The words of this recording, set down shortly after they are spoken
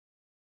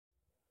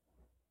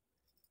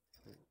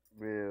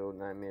real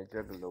nightmare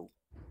juggalo.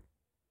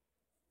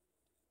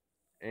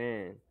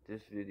 And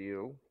this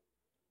video,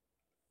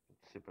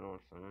 sipping on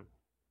some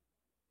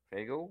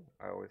Fago.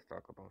 I always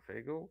talk about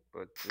Fago,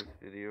 but this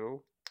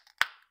video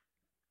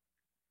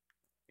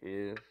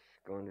is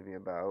going to be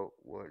about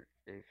what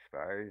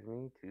inspires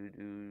me to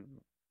do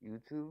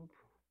YouTube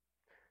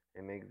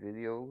and make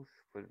videos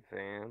for the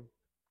fam,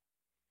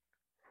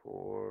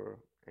 for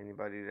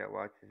anybody that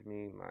watches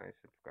me, my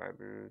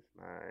subscribers,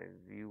 my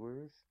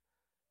viewers.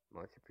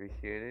 Much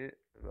appreciated.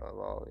 Love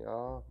all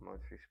y'all.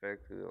 Much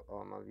respect to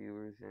all my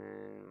viewers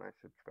and my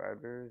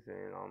subscribers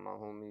and all my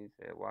homies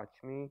that watch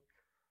me.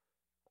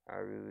 I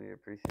really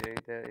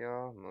appreciate that,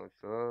 y'all. Much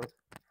love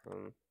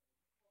from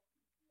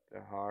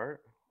the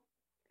heart.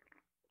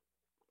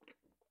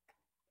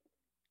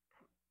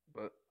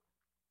 But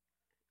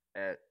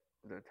at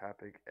the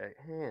topic at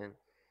hand,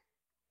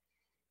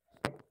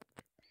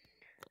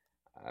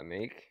 I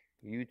make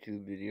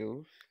YouTube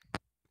videos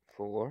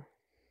for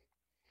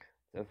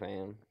the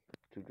fam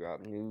to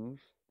drop news,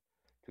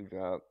 to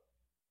drop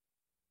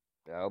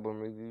album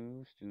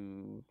reviews,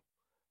 to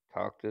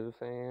talk to the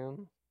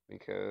fam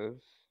because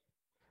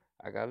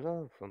I got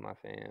love for my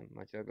fam,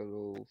 my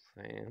Juggalo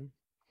fam,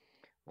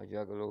 my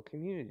Juggalo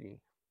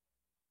community.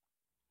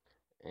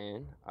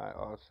 And I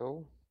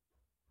also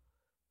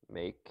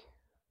make,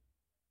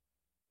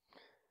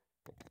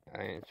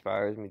 it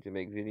inspires me to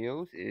make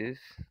videos is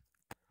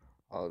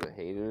all the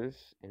haters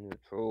and the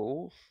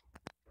trolls.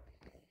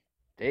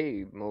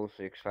 They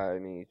mostly inspire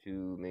me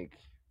to make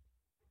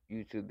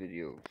YouTube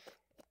videos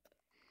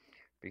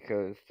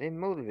because they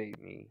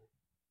motivate me.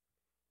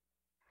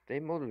 They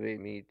motivate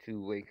me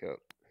to wake up.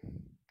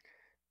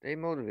 They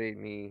motivate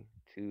me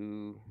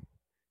to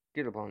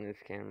get up on this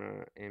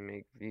camera and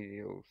make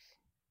videos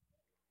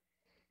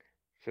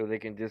so they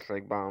can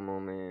dislike bomb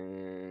them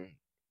and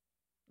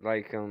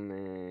like them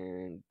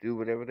and do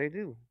whatever they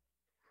do.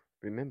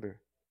 Remember,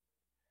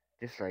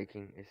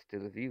 disliking is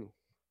still a view,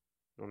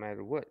 no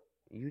matter what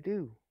you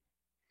do.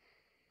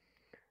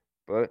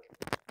 But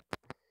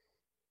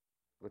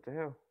what the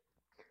hell?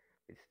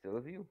 It's still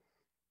a view.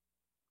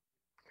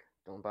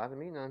 Don't bother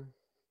me none.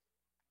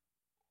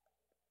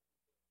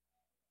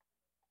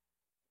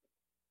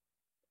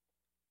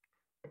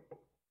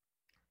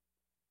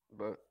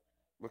 But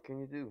what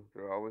can you do?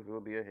 There always will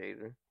be a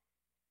hater.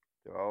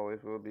 There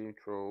always will be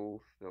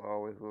trolls. There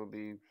always will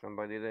be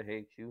somebody that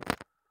hates you.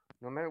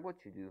 No matter what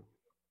you do.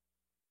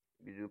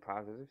 You do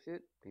positive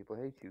shit, people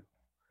hate you.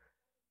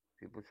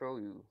 People troll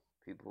you.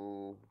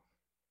 People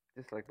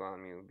dislike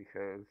on you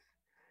because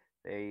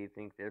they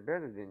think they're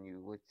better than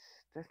you, which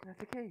that's not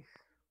the case.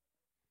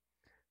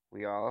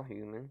 We all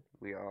human.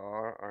 We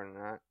all are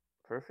not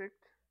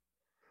perfect.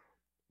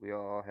 We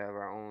all have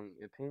our own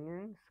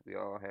opinions. We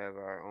all have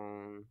our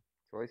own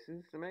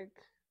choices to make.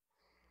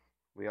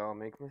 We all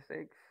make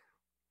mistakes.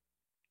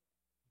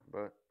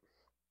 But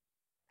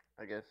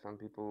I guess some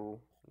people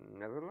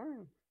never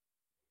learn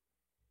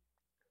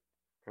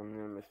from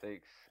their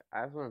mistakes.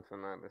 I've learned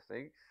from my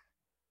mistakes.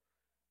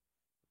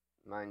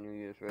 My New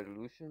Year's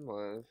resolution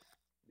was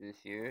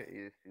this year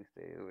is to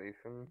stay away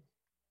from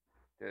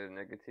the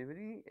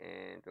negativity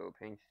and to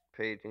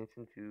pay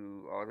attention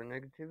to all the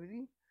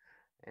negativity.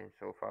 And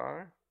so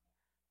far,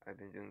 I've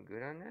been doing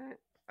good on that.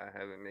 I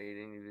haven't made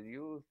any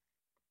videos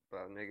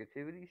about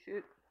negativity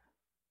shit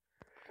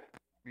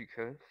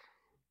because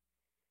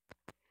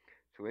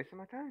it's a waste of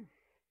my time.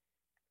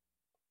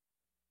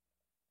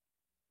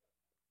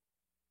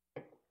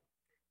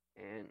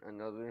 And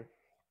another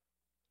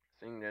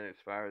thing that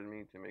inspires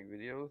me to make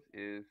videos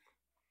is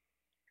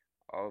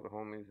all the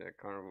homies at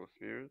Carnival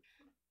Spirits,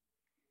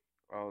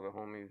 all the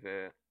homies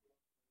at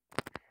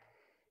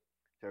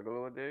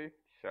Juggalo a Day.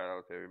 Shout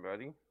out to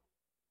everybody.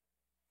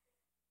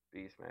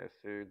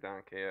 Beastmaster,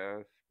 Don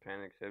Chaos,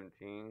 Panic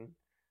 17,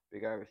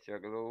 Big Iris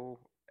Juggalo,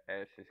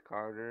 Ashes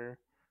Carter,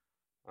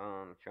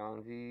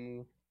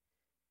 Chauncey,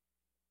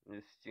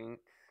 Miss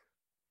Jinx.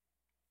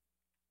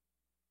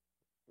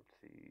 Let's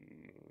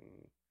see,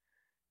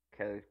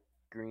 Kelly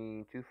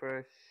Green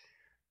Toothbrush,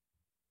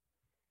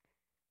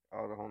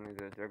 all the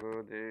homies at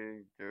Juggalo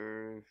Day,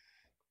 Durs,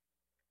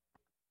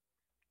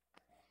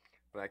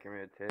 Black and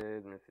Red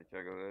Ted, Mr.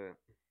 Juggalo,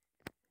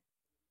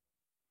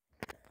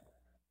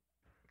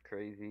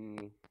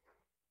 Crazy,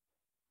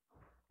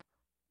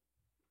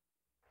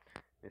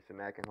 Mr.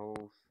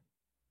 Mackenholes.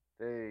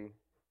 They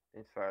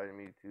inspired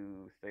me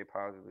to stay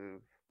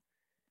positive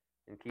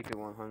and keep it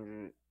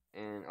 100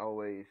 and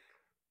always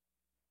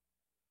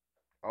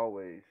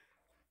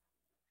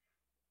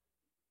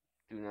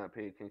do not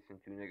pay attention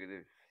to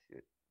negative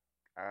shit.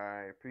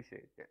 I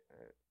appreciate that.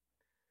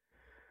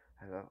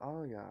 I love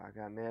all y'all. I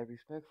got mad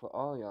respect for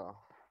all y'all.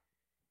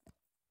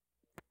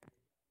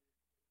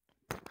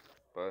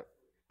 But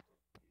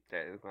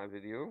that is my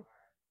video.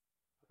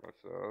 Much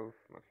love,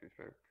 much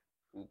respect.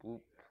 Whoop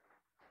whoop.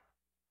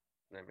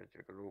 Let me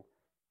check it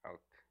out.